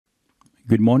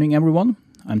Good morning, everyone.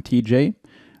 I'm Terje,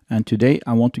 and today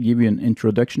I want to give you an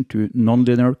introduction to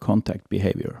nonlinear contact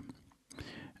behavior.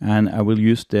 And I will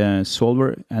use the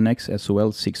solver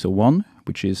NX-SOL601,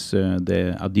 which is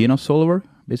the Adena solver,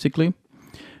 basically.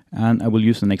 And I will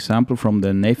use an example from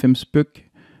the NAFEM's book,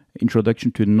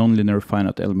 Introduction to Nonlinear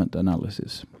Finite Element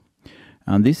Analysis.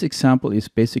 And this example is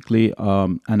basically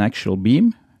an actual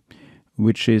beam,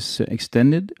 which is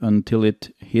extended until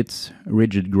it hits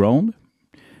rigid ground.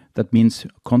 That means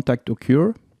contact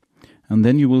occur, and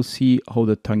then you will see how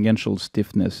the tangential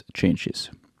stiffness changes.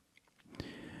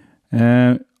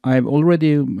 I've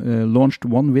already launched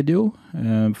one video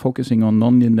focusing on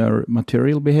nonlinear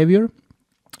material behavior.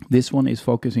 This one is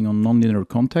focusing on nonlinear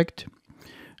contact,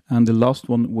 and the last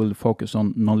one will focus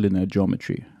on nonlinear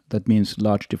geometry. That means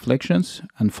large deflections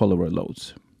and follower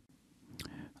loads.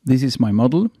 This is my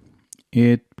model.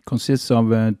 It consists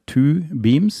of two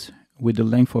beams with a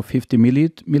length of 50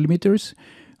 millimeters,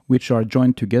 which are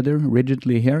joined together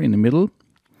rigidly here in the middle.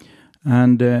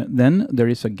 And then there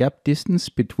is a gap distance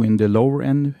between the lower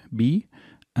end B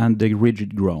and the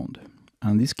rigid ground.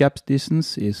 And this gap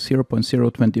distance is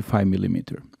 0.025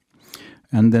 millimeter.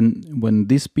 And then when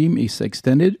this beam is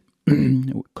extended,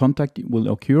 contact will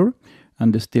occur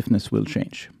and the stiffness will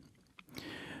change.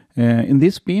 In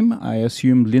this beam, I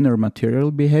assume linear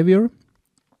material behavior.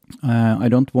 I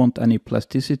don't want any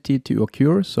plasticity to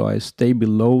occur, so I stay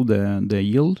below the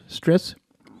yield stress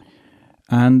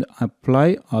and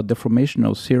apply a deformation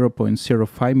of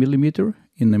 0.05 millimeter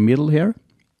in the middle here.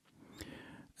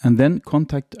 And then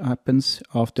contact happens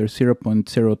after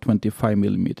 0.025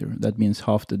 millimeter. That means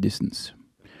half the distance,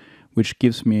 which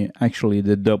gives me actually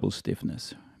the double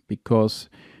stiffness, because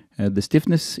the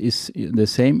stiffness is the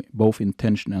same both in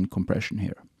tension and compression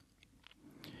here.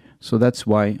 So that's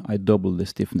why I double the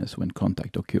stiffness when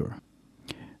contact occur.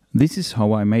 This is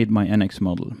how I made my NX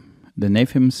model. The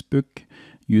NAFEM's book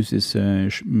uses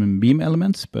beam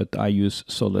elements, but I use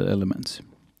solid elements.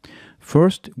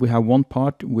 First, we have one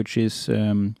part which is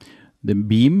the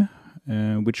beam,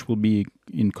 which will be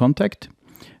in contact,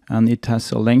 and it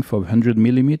has a length of 100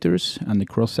 millimeters, and the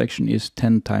cross section is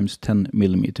 10 times 10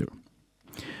 millimeter.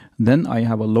 Then I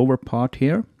have a lower part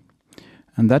here,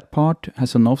 and that part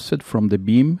has an offset from the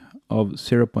beam of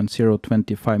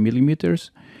 0.025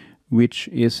 millimeters, which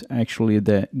is actually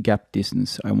the gap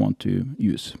distance I want to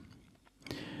use.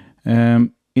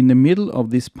 In the middle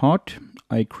of this part,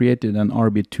 I created an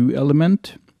RB2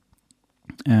 element,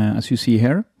 as you see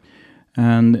here.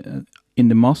 And in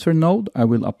the master node, I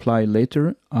will apply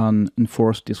later an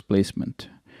enforced displacement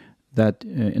that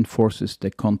enforces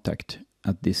the contact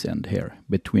at this end here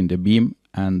between the beam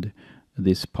and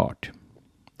this part,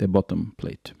 the bottom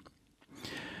plate.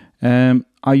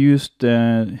 I used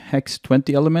hex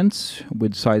 20 elements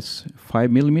with size 5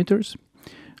 millimeters.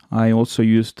 I also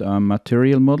used a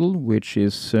material model which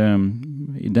is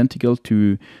identical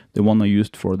to the one I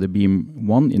used for the beam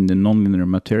 1 in the nonlinear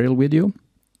material video.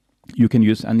 You can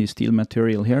use any steel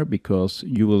material here because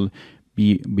you will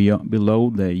be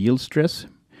below the yield stress.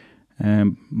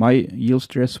 My yield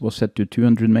stress was set to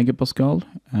 200 megapascal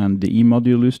and the E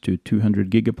modulus to 200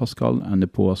 gigapascal and the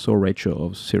Poisson ratio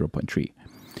of 0.3.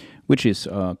 Which is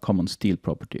a common steel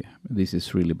property. This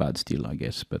is really bad steel, I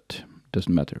guess, but it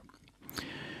doesn't matter.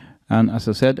 And as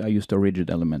I said, I used a rigid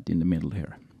element in the middle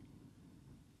here.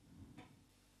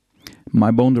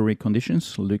 My boundary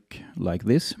conditions look like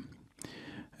this.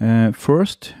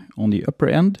 First, on the upper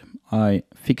end, I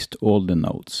fixed all the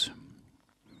nodes.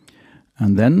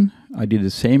 And then I did the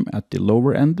same at the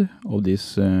lower end of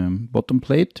this bottom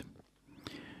plate.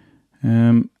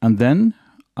 And then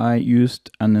I used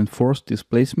an enforced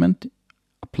displacement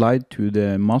applied to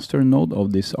the master node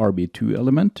of this RB2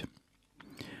 element.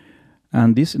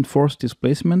 And this enforced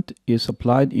displacement is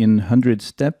applied in 100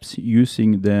 steps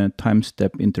using the time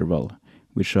step interval,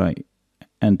 which I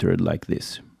entered like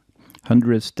this.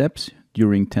 100 steps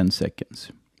during 10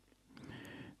 seconds.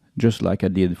 Just like I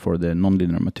did for the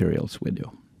nonlinear materials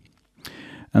video.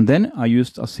 And then I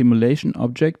used a simulation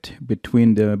object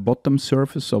between the bottom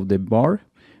surface of the bar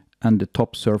and the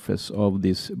top surface of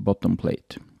this bottom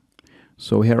plate.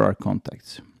 So here are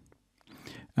contacts.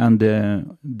 And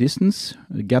the distance,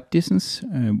 the gap distance,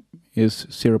 is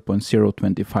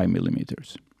 0.025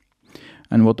 millimeters.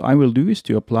 And what I will do is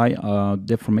to apply a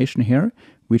deformation here,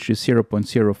 which is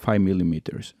 0.05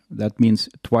 millimeters. That means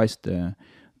twice the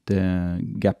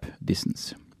gap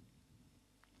distance.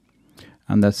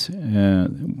 And that's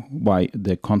why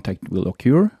the contact will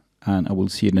occur, and I will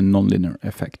see the nonlinear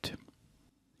effect.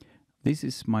 This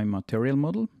is my material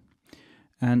model,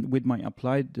 And with my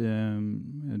applied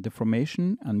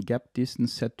deformation and gap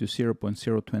distance set to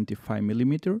 0.025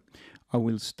 millimeter, I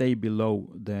will stay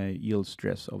below the yield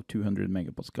stress of 200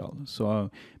 megapascal. So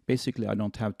basically I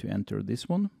don't have to enter this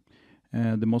one.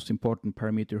 The most important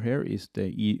parameter here is the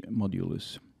E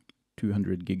modulus,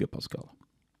 200 gigapascal.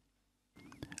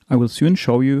 I will soon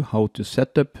show you how to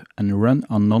set up and run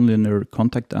a nonlinear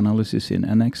contact analysis in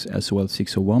NX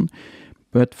SOL601,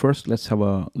 but first let's have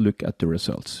a look at the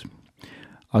results.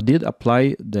 I did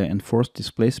apply the enforced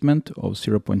displacement of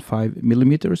 0.5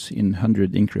 millimeters in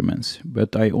 100 increments,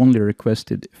 but I only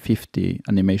requested 50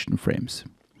 animation frames.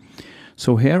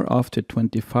 So here, after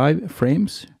 25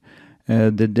 frames,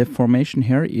 the deformation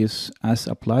here is, as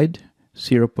applied,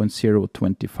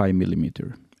 0.025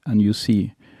 millimeter. And you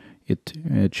see it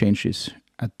changes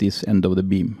at this end of the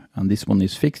beam. And this one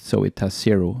is fixed, so it has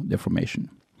zero deformation.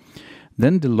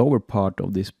 Then the lower part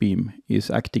of this beam is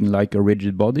acting like a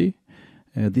rigid body.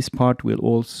 This part will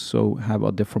also have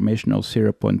a deformation of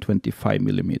 0.25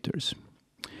 millimeters.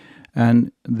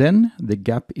 And then the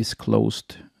gap is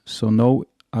closed, so now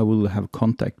I will have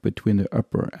contact between the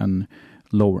upper and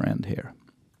lower end here.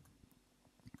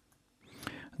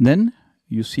 Then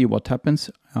you see what happens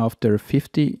after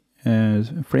 50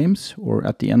 frames, or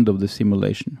at the end of the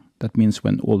simulation. That means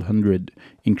when all 100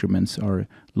 increments are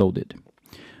loaded.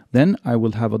 Then I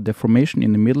will have a deformation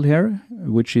in the middle here,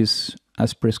 which is,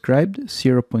 as prescribed,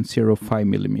 0.05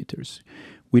 millimeters,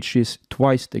 which is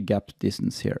twice the gap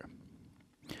distance here.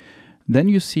 Then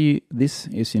you see this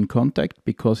is in contact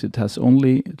because it has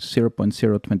only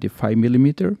 0.025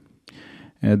 millimeter.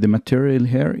 The material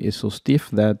here is so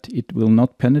stiff that it will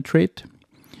not penetrate,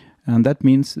 and that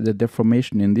means the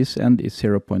deformation in this end is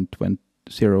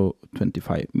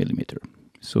 0.025 millimeter.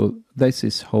 So this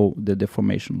is how the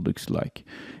deformation looks like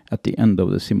at the end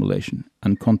of the simulation,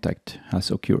 and contact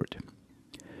has occurred.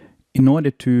 In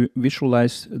order to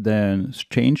visualize the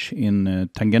change in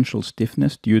tangential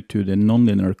stiffness due to the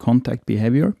nonlinear contact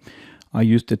behavior, I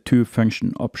used the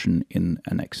two-function option in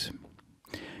NX.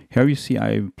 Here you see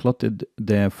I plotted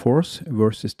the force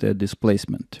versus the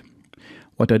displacement.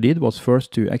 What I did was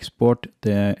first to export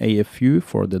the AFU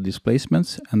for the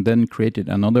displacements, and then created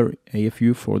another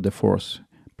AFU for the force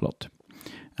plot.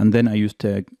 And then I used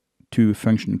the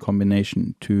two-function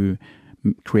combination to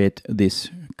create this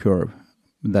curve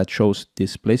that shows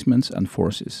displacements and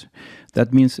forces.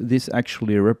 That means this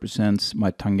actually represents my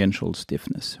tangential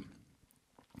stiffness.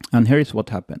 And here is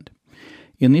what happened.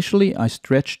 Initially I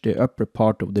stretched the upper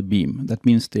part of the beam, that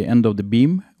means the end of the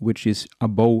beam, which is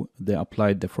above the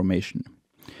applied deformation.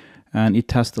 And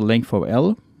it has the length of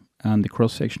L and the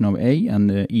cross-section of A and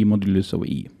the E modulus of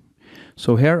E.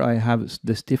 So here I have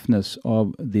the stiffness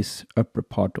of this upper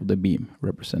part of the beam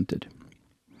represented.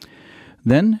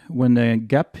 Then, when the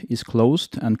gap is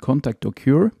closed and contact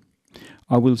occur,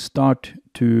 I will start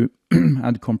to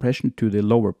add compression to the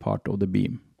lower part of the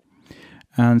beam.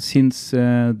 And since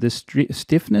the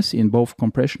stiffness in both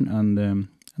compression and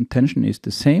tension is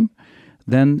the same,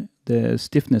 then the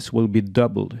stiffness will be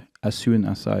doubled as soon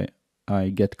as I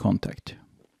get contact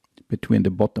between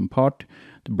the bottom part,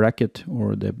 the bracket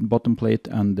or the bottom plate,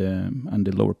 and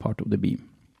the lower part of the beam.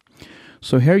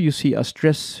 So here you see a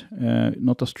stress,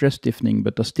 not a stress stiffening,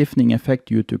 but a stiffening effect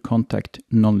due to contact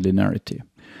nonlinearity.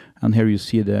 And here you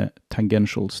see the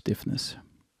tangential stiffness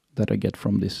that I get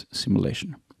from this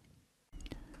simulation.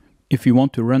 If you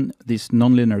want to run this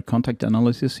nonlinear contact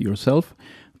analysis yourself,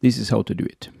 this is how to do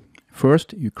it.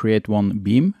 First, you create one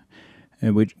beam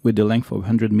with the length of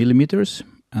 100 millimeters,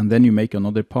 and then you make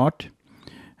another part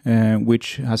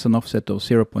which has an offset of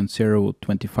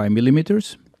 0.025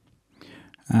 millimeters.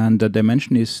 And the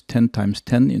dimension is 10 times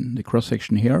 10 in the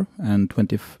cross-section here, and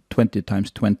 20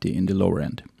 times 20 in the lower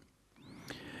end.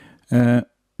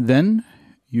 Then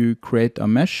you create a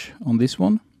mesh on this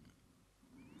one.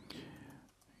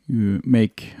 You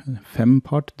make FEM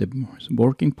part, the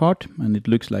working part, and it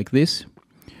looks like this.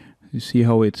 You see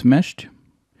how it's meshed.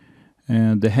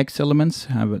 The hex elements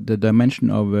have the dimension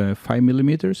of 5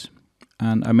 millimeters,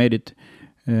 and I made it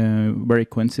very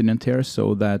coincident here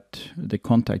so that the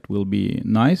contact will be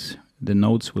nice. The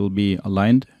nodes will be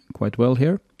aligned quite well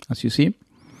here, as you see.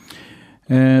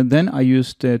 Then I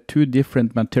used two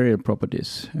different material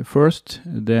properties. First,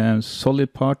 the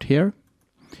solid part here.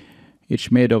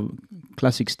 It's made of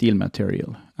classic steel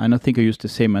material, and I think I used the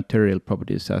same material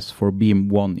properties as for beam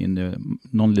 1 in the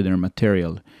nonlinear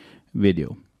material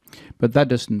video. But that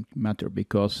doesn't matter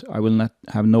because I will not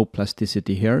have no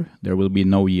plasticity here. There will be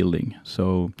no yielding.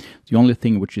 So the only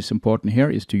thing which is important here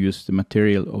is to use the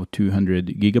material of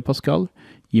 200 gigapascal,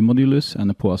 E modulus, and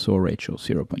a Poisson ratio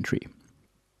 0.3.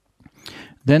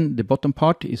 Then the bottom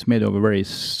part is made of a very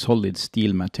solid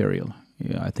steel material.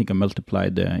 I think I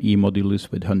multiplied the E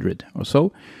modulus with 100 or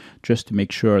so, just to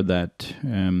make sure that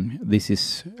this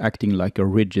is acting like a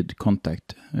rigid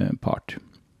contact part.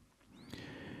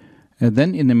 And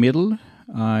then in the middle,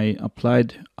 I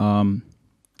applied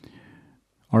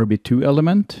RB2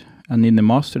 element, and in the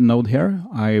master node here,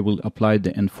 I will apply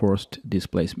the enforced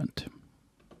displacement.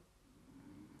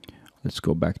 Let's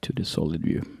go back to the solid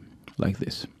view, like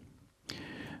this.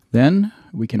 Then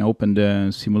we can open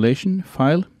the simulation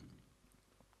file,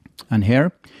 and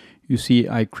here you see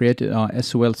I created a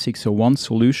SOL 601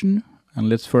 solution, and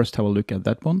let's first have a look at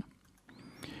that one.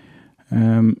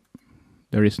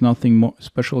 There is nothing more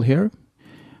special here.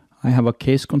 I have a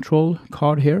case control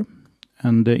card here,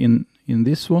 and in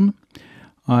this one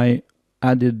I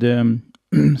added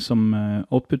some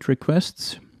output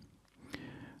requests.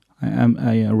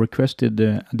 I requested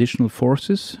additional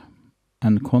forces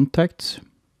and contacts.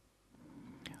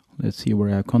 Let's see where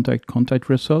I have contact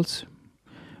results.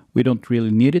 We don't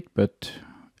really need it, but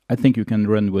I think you can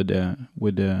run with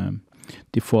the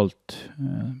default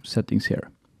settings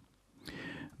here.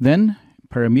 Then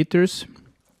parameters.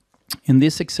 In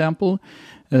this example,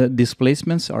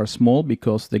 displacements are small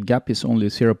because the gap is only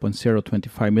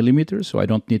 0.025 millimeters, so I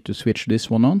don't need to switch this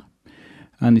one on.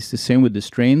 And it's the same with the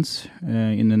strains.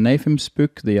 In the NAFEM's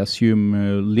book, they assume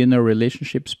linear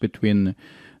relationships between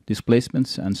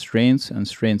displacements and strains and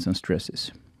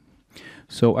stresses.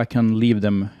 So I can leave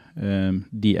them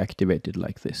deactivated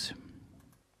like this.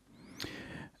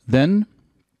 Then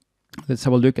let's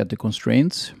have a look at the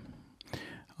constraints.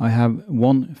 I have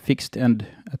one fixed end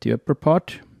at the upper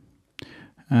part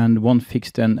and one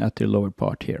fixed end at the lower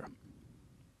part here.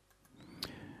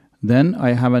 Then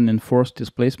I have an enforced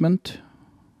displacement.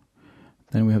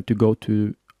 Then we have to go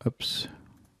to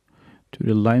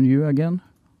the line view again.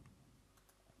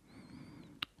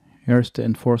 Here's the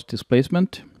enforced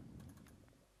displacement.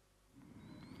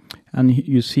 And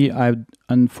you see I've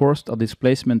enforced a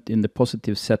displacement in the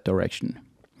positive z direction.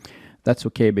 That's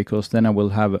okay, because then I will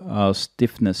have a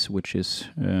stiffness which is,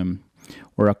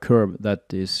 or a curve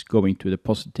that is going to the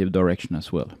positive direction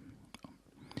as well.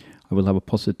 I will have a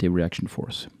positive reaction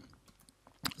force.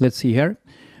 Let's see here.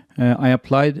 I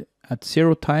applied at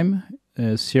 0 time,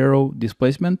 0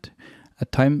 displacement.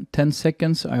 At time 10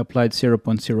 seconds, I applied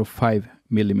 0.05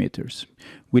 millimeters,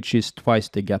 which is twice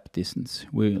the gap distance.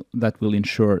 That will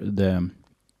ensure the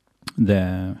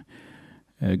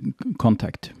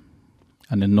contact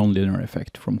and the nonlinear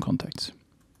effect from contacts.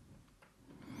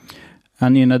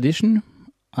 And in addition,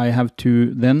 I have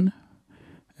to then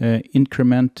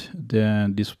increment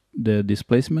the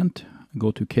displacement,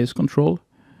 go to case control,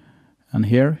 and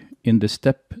here in the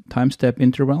time step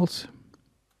intervals,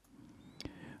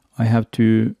 I have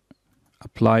to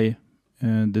apply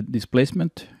the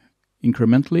displacement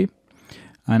incrementally,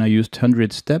 and I used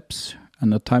 100 steps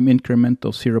and a time increment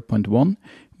of 0.1,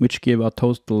 which gave a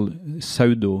total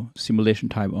pseudo simulation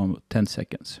time of 10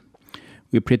 seconds.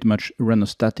 We pretty much run a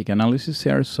static analysis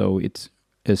here, so it's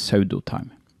a pseudo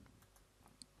time.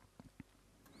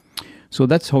 So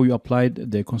that's how you applied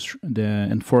the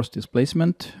enforced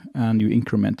displacement, and you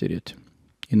incremented it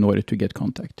in order to get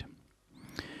contact.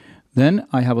 Then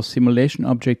I have a simulation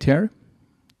object here,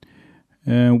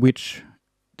 which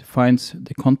defines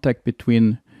the contact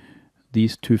between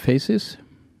these two faces,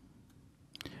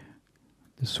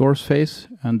 the source face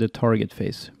and the target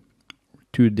face,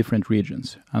 two different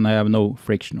regions, and I have no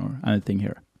friction or anything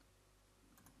here.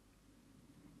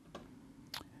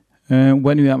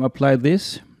 When you have applied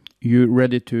this, you're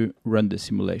ready to run the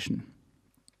simulation,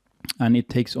 and it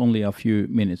takes only a few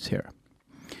minutes here.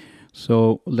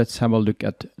 So let's have a look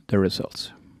at the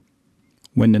results.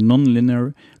 When the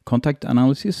nonlinear contact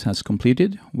analysis has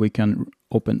completed, we can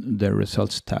open the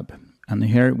results tab, and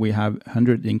here we have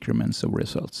 100 increments of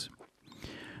results.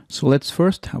 So let's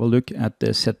first have a look at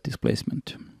the set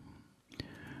displacement,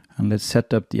 and let's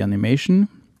set up the animation.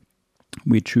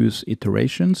 We choose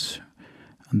iterations,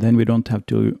 and then we don't have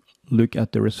to look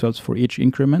at the results for each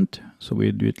increment, so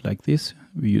we do it like this.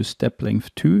 We use step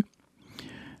length 2,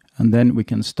 and then we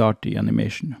can start the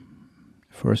animation.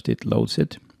 First it loads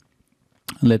it,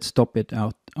 and let's stop it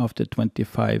out after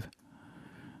 25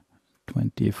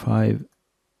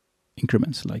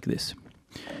 increments like this.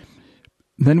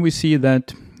 Then we see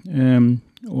that,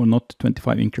 or not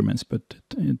 25 increments, but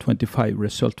 25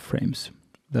 result frames.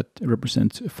 That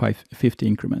represents 50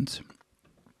 increments.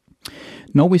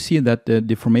 Now we see that the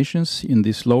deformations in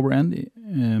this lower end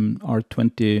are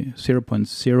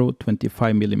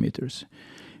 0.025 millimeters.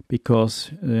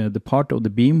 because the part of the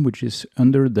beam which is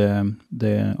under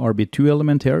the RB2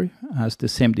 element here has the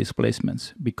same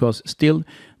displacements, because still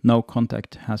no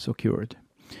contact has occurred,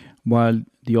 while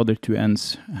the other two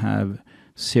ends have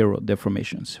 0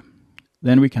 deformations.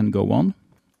 Then we can go on,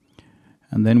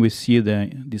 and then we see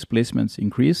the displacements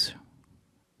increase.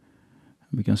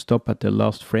 We can stop at the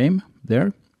last frame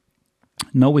there.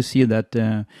 Now we see that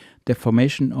the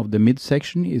deformation of the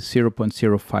midsection is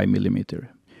 0.05 millimeter,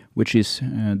 which is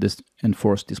this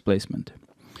enforced displacement.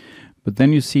 But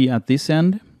then you see at this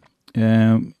end,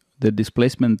 the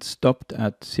displacement stopped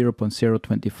at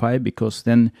 0.025, because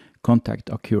then contact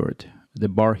occurred. The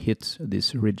bar hits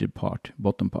this rigid part,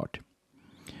 bottom part.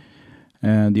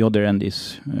 The other end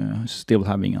is still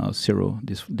having a 0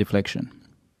 deflection.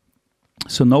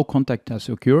 So no contact has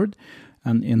occurred,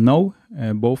 and in now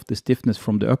both the stiffness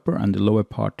from the upper and the lower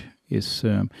part is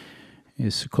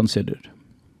considered.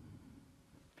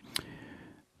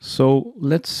 So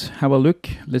let's have a look.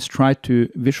 Let's try to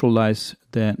visualize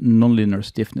the nonlinear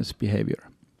stiffness behavior.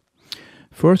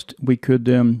 First, we could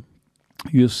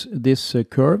use this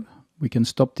curve. We can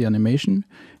stop the animation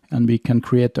and we can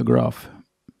create a graph.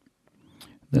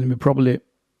 Then we probably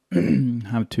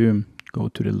have to go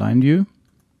to the line view.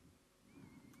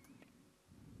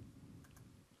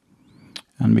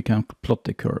 And we can plot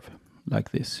the curve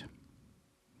like this.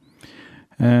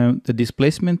 The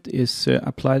displacement is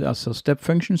applied as a step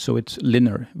function, so it's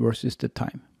linear versus the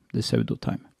time, the pseudo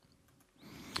time.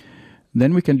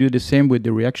 Then we can do the same with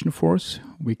the reaction force.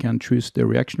 We can choose the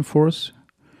reaction force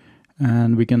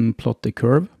and we can plot the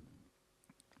curve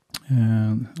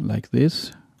like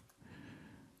this.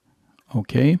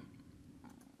 Okay.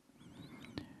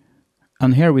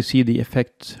 And here we see the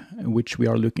effect which we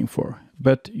are looking for.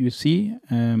 But you see,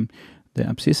 the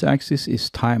abscissa axis is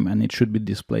time and it should be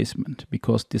displacement,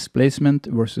 because displacement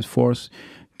versus force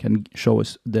can show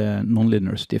us the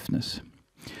nonlinear stiffness.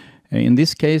 In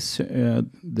this case,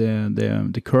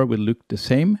 the curve will look the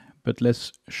same, but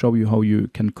let's show you how you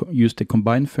can use the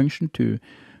combine function to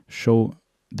show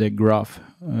the graph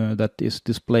that is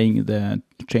displaying the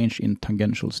change in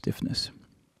tangential stiffness.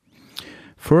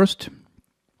 First,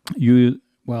 we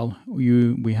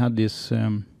had this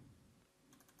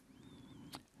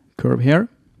curve here.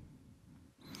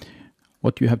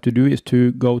 What you have to do is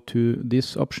to go to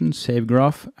this option, Save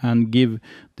Graph, and give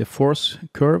the force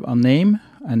curve a name,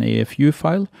 an AFU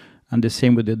file, and the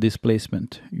same with the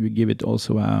displacement. You give it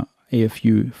also a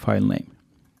AFU file name.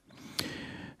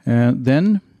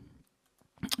 Then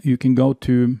you can go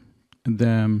to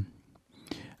the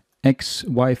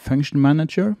XY function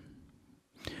manager,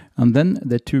 and then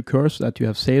the two curves that you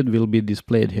have saved will be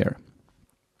displayed here.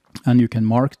 And you can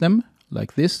mark them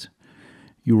like this.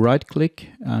 You right click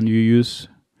and you use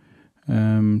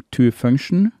to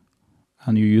function,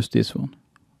 and you use this one.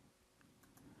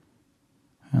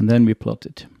 And then we plot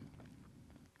it.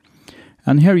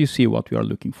 And here you see what we are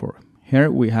looking for. Here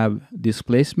we have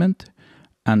displacement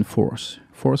and force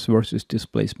versus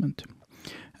displacement.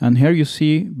 And here you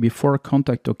see before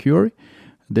contact occur,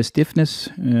 the stiffness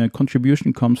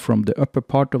contribution comes from the upper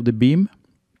part of the beam,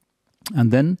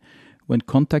 and then when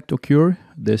contact occur,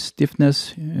 the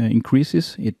stiffness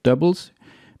increases, it doubles,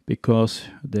 because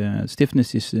the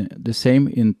stiffness is the same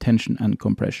in tension and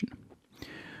compression.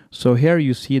 So here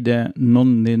you see the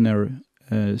nonlinear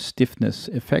stiffness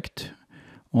effect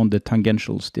on the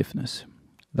tangential stiffness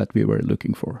that we were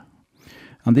looking for.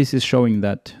 And this is showing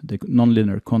that the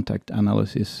nonlinear contact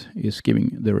analysis is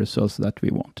giving the results that we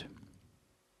want.